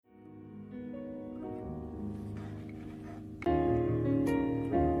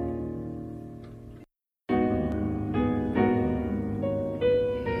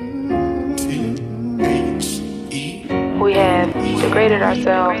degraded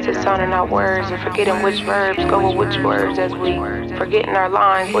ourselves to sounding out words and forgetting which verbs go with which words as we forgetting our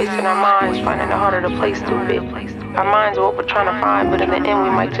lines, wasting our minds, finding it harder to play stupid. Our minds are what we're trying to find, but in the end we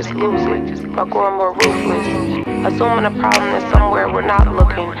might just lose it by growing more ruthless. Assuming a problem is somewhere we're not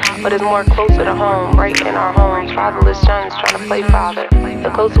looking, but it's more closer to home, right in our homes. Fatherless sons trying to play father.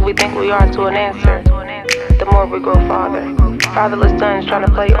 The closer we think we are to an answer, the more we grow father. Fatherless sons trying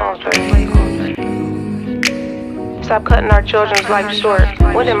to play author. Stop cutting our children's life short.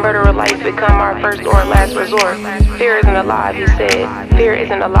 When did murder or life become our first or last resort? Fear isn't alive, he said. Fear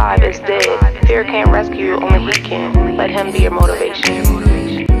isn't alive, it's dead. Fear can't rescue you, only he can. Let him be your motivation.